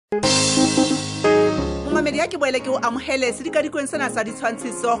motsamedi ya ke boele ke o amohele sedikadikweng sena sa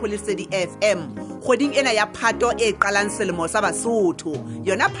ditshwantshiso go Lesedi FM kgweding ena ya Phato e qalang selemo sa Basotho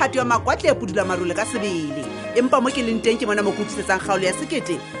yona Phato ya makwatle e pudula marule ka sebele empa mo ke leng teng ke mona mo kutlwisetsang kgaolo ya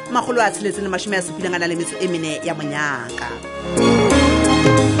sekete magolo a tsheletseng le mashome a supileng ana le metso e mene ya Monyaka.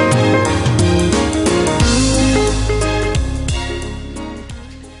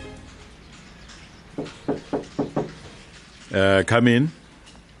 Come in.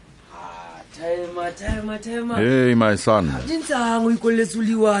 Tema. Hey, my son. Dintsango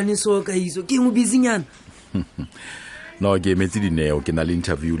ikoletsuliwane so ka iso ke mo busy nyana. No, ke metsi dineo ke na le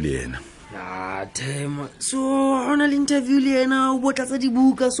interview le yena. Tema. So ona le interview le yena o botla tsa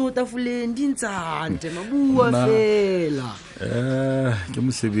dibuka so tafoleng dintsang tema bua fela. Ke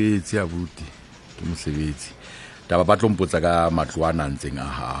mosebetsi abuti. Ke mosebetsi. Taba ba tlompotsa ka matloana ntseng a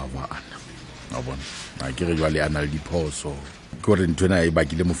hava ana. A bona. A ke re jwale ana le diphoso. Ke re ntwena e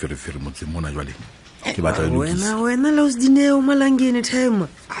bakile moferefere motseng mona jwale. Ke batla le wena la os dineo malangene Tema.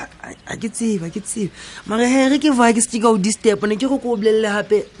 A ke tseba mara he ke va ke stika o disturb ne ke go go bolelle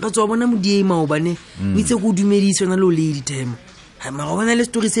hape re tswa bona modiema o bane o itse go dumediswa na lo ledi Tema. Ha mara bona le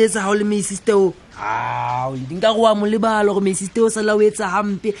story se etsa ha o le my sister o o dinka go wa mo lebalo go my sister o sa la o etsa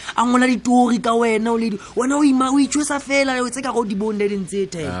hampe a ngola ditori ka wena o ledi wena o ima o itshwesa fela o tse ka go di bonde dintse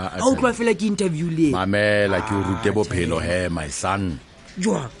Tema ha o tloa fela ke interview le mamela ke o rute bophelo he my son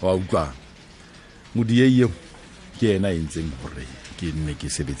jwa wa utlwa modieye ke ena entseng hore ke nne ke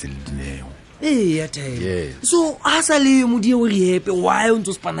sebetse le dineo ya Tema so a sa le modie o re hepe why o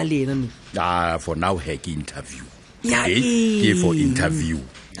ntse spana le ena for now he ke interview ke for interview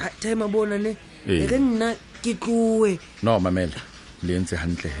Tema bona ne re nna ke tloe no mamela le ntse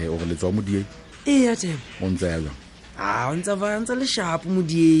hantle he o re le tswa modie ya Tema o ntse ya jwa o ntse va le sharp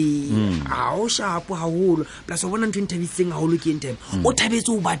modie o sharp haholo plus o bona ntho interviewing haholo ke Tema o thabetse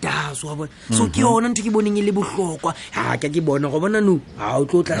o badaso wa bona so ke yona ntho ke boneng e le bohlokwa ke bona go bona no o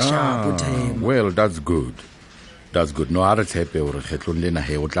tlo tla sharp Tema well that's good no a re tshepe hore kgetlong lena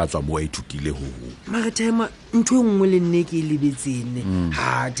he o tla tswa mo a ithutile ho mara Tema ntho engwe le nne ke lebetsene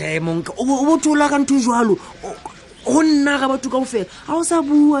Tema o bothola ka ntho jwalo go nna ga batho kaofela a o sa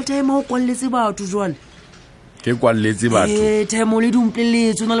bua Tema o kwalletse batho jwalo ke kwalletse batho Tema le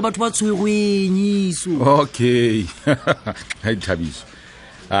dumpleletso na le batho ba tshwerweng iso okay ha ithabiso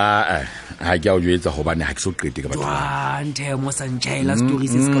ha ke a o jwetsa hobane ha ke so qete ka batho Tema sa ntjhaela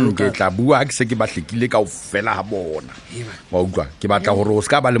stories se ka loka ke tla bua ke se ke bahlekile ka o fela ha bona wa utlwa ke batla hore o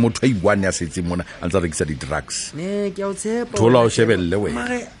ska ba le motho a iwane ya setse mona a ntse rekisa di drugs ke a o tshepa thola o shebelle wena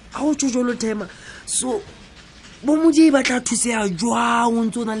mare ha o tshojolo Tema so bo modie ba tla thusea jwang o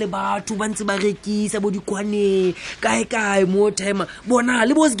ntse na le batho ba ntse ba rekisa bo dikwane kae mo Tema bona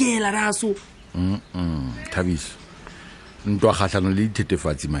le bosgela raso Thabiso ntwa kgahlano le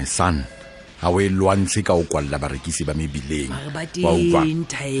dithetefatsi my son ha we lwantshe ka o kwalla barekisi ba mebileng wa utlwa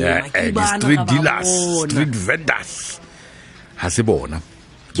street dealers street vendors ha se bona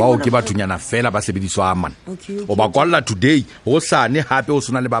bao ke bathunyana fela ba sebediswa man o ba kwalla today ho sane hape o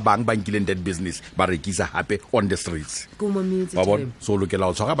sona le ba bang ba nkileng dead business ba rekisa hape on the streets ba bona so lokela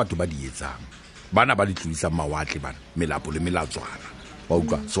o tshwara batho ba di etsang bana ba di tlisa mawatle bana melapo le melatswana ba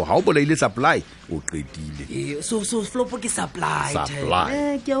utlwa so ha o bolaile supply o qetile so flopo ke supply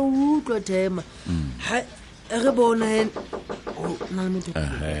ke a utlwa Tema ha re bona na le motho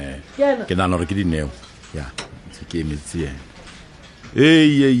ke nana re ke dineo ya se ke emetsi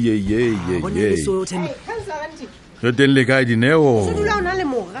so Tema yo teng le kae dineo se dula ona le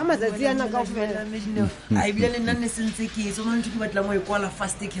morga matsatsi ana kaofela a ibile le nna ne sentse ke so nna ntho ke batla mo e kwala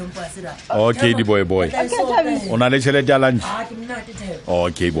fast campus da okay di boy ona le tšhelete ya lunch ke mnate Tema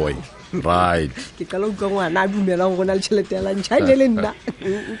okay boy right ke qala utlwa ngwana a dumelang go na le tšhelete ya lunch ha le nna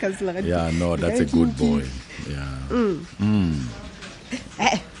kansela yeah no that's a good boy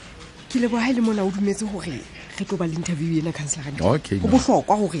ke le boa le mona o dumetse hore re tlo ba le interview ena kansela okay go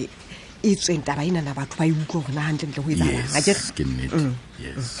bohlokwa hore e tsweng taba ena na batho ba e utlwa hore na hantle ntle ho etsalang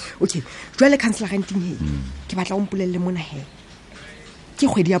yes okay jwale kansela ganting he ke batla o mpolelle mona he ke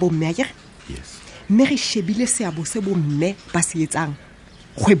kgwedi ya bomme a kere yes mme re shebile seabo se bomme ba se etsang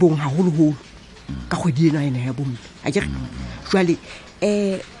kgwebong haholoholo ka kgwedi ena ya bomme a kere jwale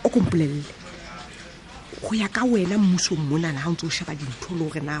o kompolelle go ya ka wena mmuso mona na ha o ntse o sheba dintho le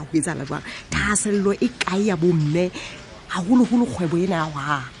hore na ho etsala jwang thasello e kae ya bomme haholoholo kgwebo ena ya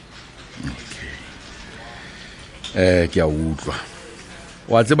wa ke a utlwa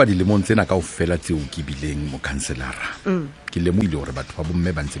wa tseba dilemong tsena ka o fela tseo ke bileng mo kanselara ke lemoile hore batho ba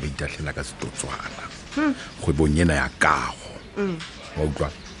bomme ba ntse ba itahlela ka setotswana kgwebong ena ya kago wa utlwa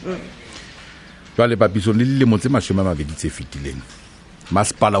jwale papisong le dilemo tse 20 tse fetileng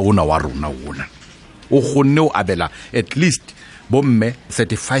masepala ona wa rona ona o kgonne o abela at least bomme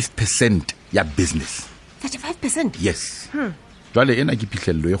 35% ya business. 35%? Yes. Jwale ena ke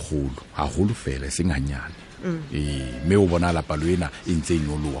phihlello e kgolo haholo fela e seng hanyane. Me o bona la palo ena e ntse e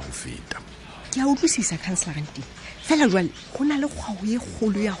nyoloha ho feta. Ke a utlwisisa Councillor Ranti. Fela jwale go na le kgwao e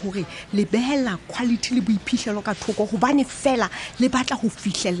kgolo ya hore le behela quality le boiphihlelo ka thoko hobane fela le batla ho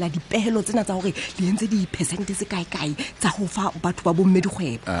fihlella dipehelo tsena tsa hore le entse di-percent tse kae tsa ho fa batho ba bomme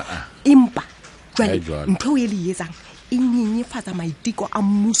dikgwebo. Empa jwale ntho e le etsang e nyenyefatsa maiteko a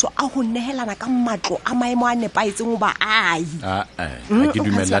mmuso a ho nehelana ka matlo a maemo a nepaetseng ho baahi. Ha ke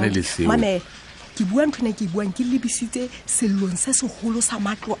dumellane le seo. Mame, ke bua ntho ne ke buang ke lebisitse sellong se seholo sa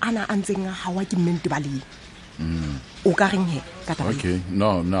matlo ana a ntseng a hawa ke mente baleng. O ka reng he ka taba? Okay,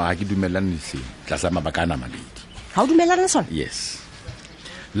 no ha ke dumellane le seo tlasa mabaka ana mabedi. Ha o dumellane le sona? Yes.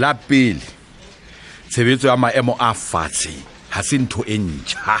 La pele, tshebetso ya maemo a fatshe ha se ntho e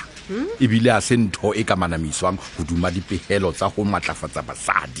ntjha. Ebile ha se ntho e ka manamiswang hoduma dipehelo tsa ho matlafatsa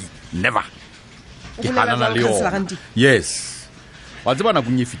basadi. Never. Ke hanana le yona. Yes. Wa tseba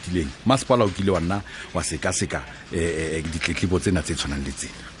nakong e fetileng masepala o kile wa nna wa seka ditletlebo tsena tse tshwanang le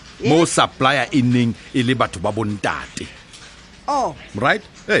tsena. Mo supplier ineng e le batho ba bontate. Oh, right?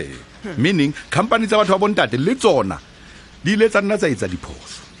 Meaning company tsa batho ba bontate le tsona di ile tsa nna tsa etsa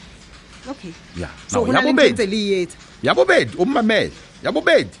diphoso. Okay. Yeah. So hona le ntse le yetsa. Ya bobedi o mmamela. Ya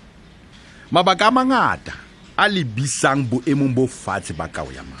bobedi. Mabaka a mangata a lebisang boemong bo fatshe ba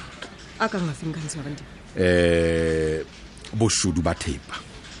kao ya matlo. A ka ngafeng Councillor Ranti? Boshodu ba thepa.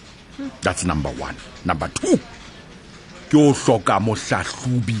 That's number 1. Number 2, ke o hloka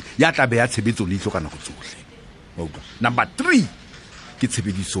mohlahlobi ya tla be ya tshebetso le hloka nako tsohle. Number 3, ke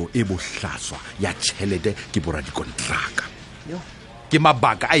tshebediso e bohlaswa ya tjhelete ke bora dikontraka. Ke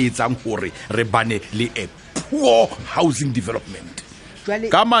mabaka a etsang hore re bane le a poor housing development.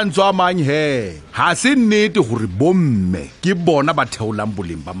 Ka mantswe a mang ha se nnete hore bomme ke bona ba theolang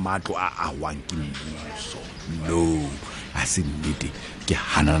boleng ba matlo a awang ke mmuso. No, ha se nnete, ke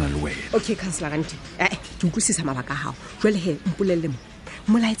hanana le wena. Okay Councillor Ranti, ke utlwisisa mabaka a hao. Jwale he mpolelle mo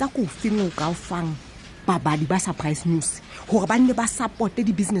molaetsa ko feng o ka o fang babadi ba Surprise News hore ba nne ba supporte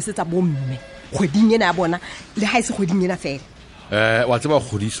di-business tsa bomme kgweding ena ya bona le ha e se kgweding ena fela? Wa tseba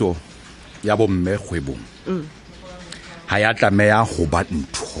kgodiso ya bomme kgwebong ha ya tlameha ho ba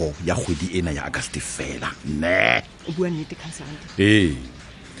ntho ya kgwedi ena ya August fela. Ne o bua nnete Councillor Ranti.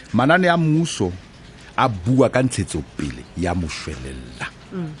 Manane ya mmuso a bua ka ntshetso pele ya moshwelella.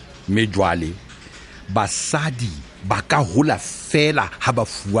 Me jwale basadi ba ka hola fela ha ba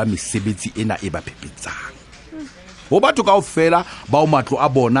fuwa mesebetsi ena e ba phepetsang. Ho batho kaofela ba o matlo a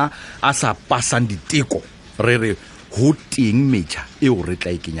bona a sa pasang diteko, re ho teng metjha eo re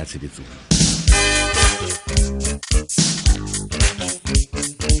tla ikenya tshebetsong.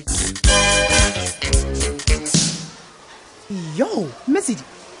 Yo, Mesidi.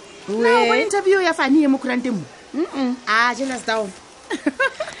 Now interview ya fani mo kurante mo. Jealous down.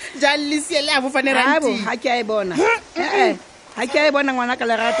 Jalisi le abo fane ranti. Ha ke a bona. Ha ke a bona ngwana ka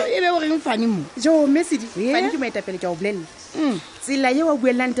lerato. Ebe o reng fani mo? Jo, Mesidi. Fani ke maetapele tja o bolella. Tsela ye wa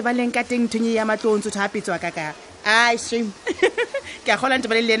buelang te baleng ka teng thunye ya matlontsho thapetswa kaka. Shame. Ke a gola ntse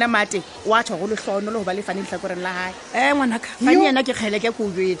ba le lena mate wa tsho go le hlono le ho ba le fani hlakoreng la hae. Ngwana ka. Fani yena ke kgele ke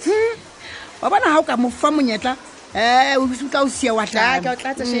go jwetse. Wa bona ha o ka mo fa monyetla o tla o sia wa tla. Ke o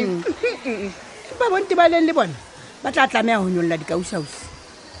tlatsa shame. Ba bonte ba leng le bona ba tla tlameha ho nyolla dikausausi.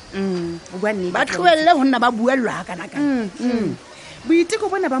 O bua nnete. Ba tlohelle ho nna ba buellwa kana kana. Boiteko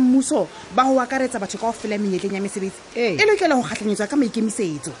bona ba mmuso ba ho akaretsa batho kaofela menyetleng ya mesebetsi e lokela ho kgahlanyetswa ka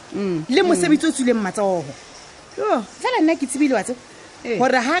maikemisetso le mosebetsi o tswileng matsoho. Yo, fela nna ke tsebile wa tse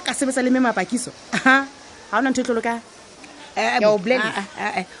hore ha ka sebetsa le memapakiso ha ona ntho tlolo ka ya o blend.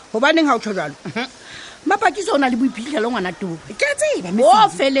 Hobaneng ha o tjho jalo? Mapakiso ona le boiphihlelo ngwana tobo. Ke a tseba o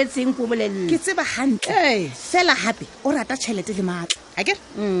feletseng ko bolelle. ke tseba hantle fela hape o rata tjhelete le matla akere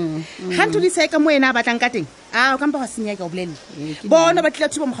ha ntho di se ka mo ena a batlang ka teng o ka mpa wa senya ka o bolelle bona ba tlila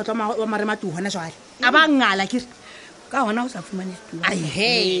thuba mokgatlo wa marematu hona jwale a ba ngala ke ka hona o sa fumane stuwa. ai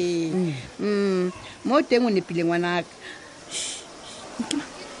Mo teng o nepile ngwana ka.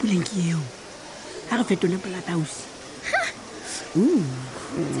 Puleng ke eo. Ha re fetole Platausi.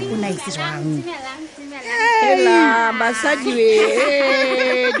 o nice jwang. Ela basadi we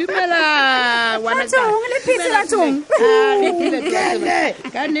dumela wana ka le pizza la tsong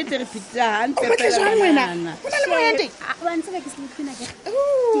ka nete re pizza an ke jwang wena o na le moyate wa ntse ke sleepina ke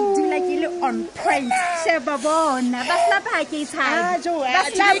dula ke le on point sheba bona ba slapa ke itshana jo a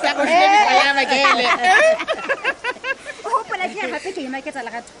tla go sheba ya magele o hopola ke hape ke imaketsa la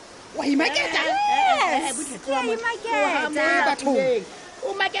gato wa imaketsa imaketsa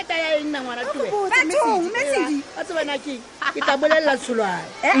o maketa ya eng na ngwana tuwe a tsebana ke tla bolelela tsholwane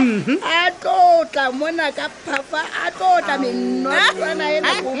a tlotla mona ka phafa a tlotla menotwana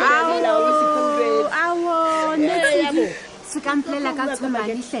ena go bolela o se se ka mplela ka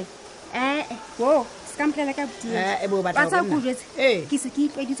tsholwane hle wo se ka mplela ka botsa go jetse ke se ke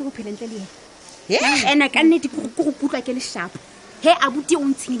itlwaeditse go phela ntle le yena ena ka nnete go kutlwa ke le sharp he abuti o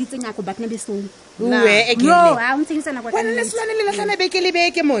ntshingeditse nyako batna besong a ntshingeditse nako ka nne selane le latlhana beke le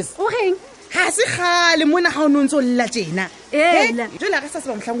beke mos o reng ha se gale mona ga o ne o ntse o lla tjena jela ga sa se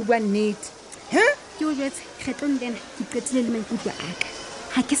ba mohlang o bua nnete ke o jetse kgetlong lena ke qetile le maikutlo aka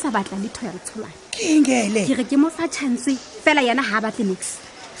ga ke sa batla letho ya Tsholwane ke engele ke re ke mo fa chance fela yana ha batle nix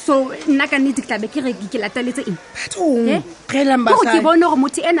so nna ka nnete ke tlabe ke re ke lateletse eng bathong gelang ke basadi bone gore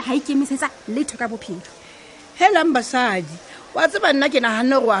motho ena ga ikemisetsa letho ka bophelo helang basadi wa tseba nna ke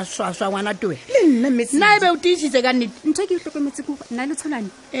nahanne go a swaswa ngwana towe le nna metse nna ebe o tiisitse ka nnete ntho ke itlhokometse ko nna le Tsholwane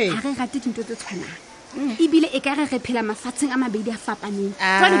ga re rate dinto tse tshwanang ebile e ka re phela mafatsheng a mabedi a fapaneng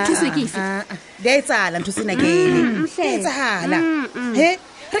jwale thuso ke efe di a etsala ntho sena kene di etsagala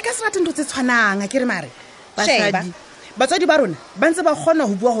re ka se rate ntho tse tshwanang a ke re mare sheba batswadi ba rona ba ntse ba kgona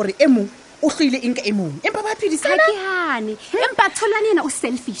go bua gore e mong o hloile eng ka e mong empa ba phedisana ke hane empa Tsholwane ena o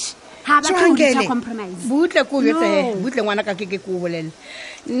selfish ha ba tla compromise butle ko betse butle ngwana ka ke ko bolele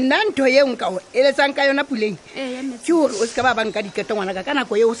nna ntho ye nka o eletsang ka yona puleng ke hore o ska ba banka diketo ngwana ka kana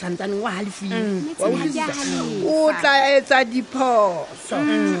go ye o santsane wa halifile o tla etsa diphoso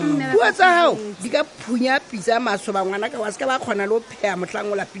o tsa hao di ka phunya pisa maso ba ngwana ka wa ska ba khona lo phea mohlang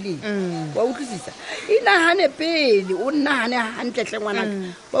o lapileng wa utlwisisa inahane pele o nahane hantle ngwana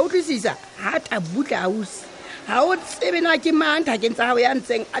wa utlwisisa ha ta butle ausi ha o tsebe na ke mantha ke ntsa hao ya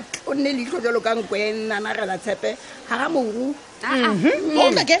ntseng a tlonne le tlhojolo ka nkwena na rela tshepe ha moru le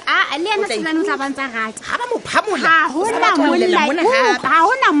ena Tsholwane o tla bantsa rata ga ba mo phamola ha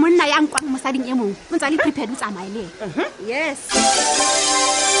hona monna ya nkwang mosading e mong o ntse le prepared o tsamaile yes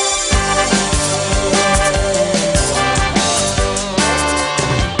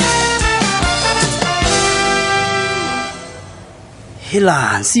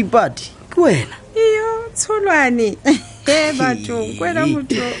Helang Sipati ke wena Tsholwane batho kwena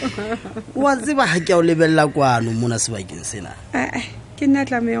motho wa tseba ha ke a o lebella kwano mona sebakeng sena ke nna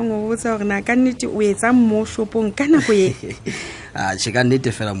tlamehang go botsa gore na ka nnete o etsa mo shopong ka nako e che ka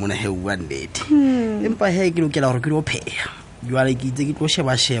nnete fela mona he bua nnete empa he ke lokela gore ke lo pheya jwale ke itse ke tlo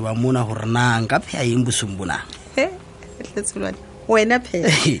sheba mona gore na nka pheya eng bosong bona Tsholwane wena pheya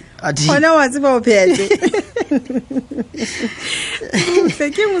gona wa tseba o pheyatse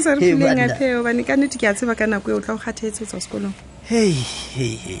ke mo sa re puleng a pheo bane ka nnete ke a tseba ka nako e o tla o kgathetse tswa sekolong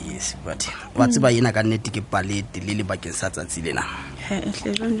Sipati wa tseba ena ka nnete ke palete le bakeng sa tsatsi lena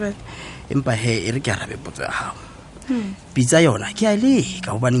empa he e re ke arabe potso ya hao pitsa yona ke a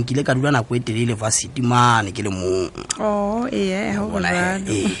leka hobane nkile ka dula nako e telele varsity mane ke le mong ha o bona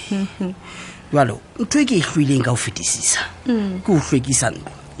jwalo ntho e ke e hloileng ka ho fetisisa ke ho hlwekisa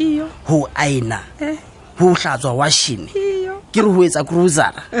ntlo ho aina ho hlatswa washing ke re ho etsa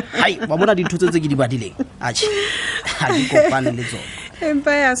cruiser hai ba bona dintho tse ke di badileng atjhe ha ke kopane le tsona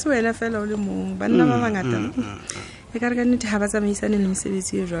empa ya se wena fela o le mong banna ba bangata e ka re ka nnete ha ba tsamaisane le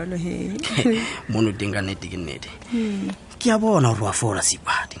mosebetsi e jwalo mono teng ka nnete ke nnete ke a bona hore wa fola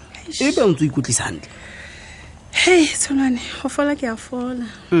Sipati ebe o ntse o ikutlisa hantle Tsholwane go fola ke a fola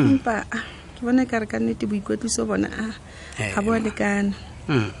empa ke bona ka re ka nnete boikwetliso bona a bo lekana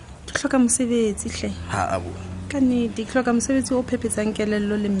ke hloka mosebetsi hle ha abo ka nnete ke hloka mosebetsi o phepetsang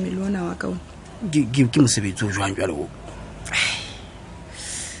kelello le mmele ona wa ka o ke mosebetsi o jwang jwalo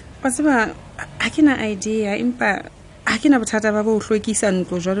wa tseba ha ke na idea empa ha ke na bothata ba bo hlwekisa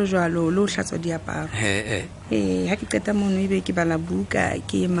ntlo jwalo le o hlatswa diaparo ha ke qeta mono ebe ke bala buka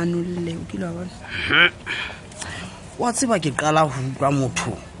ke manulle o kile wa bona wa tseba ke qala ho utlwa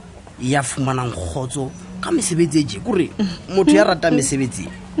motho ya fumanang khotso ka mesebetsi je kore motho ya rata mesebetsi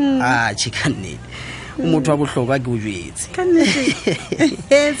chikanne motho wa bohlokwa ke o jwetse ka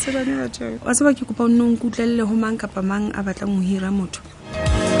nnete Tsholwane batho wa tseba ke kopa o nne o nkutlelle ho mang kapa mang a batlang ho hira motho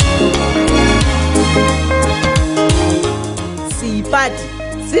Sipati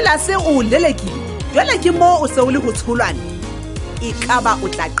sela se o lelekile jwale ke mo o se o le ho Tsholwane e ka ba o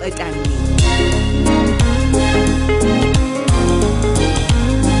tla qeta neng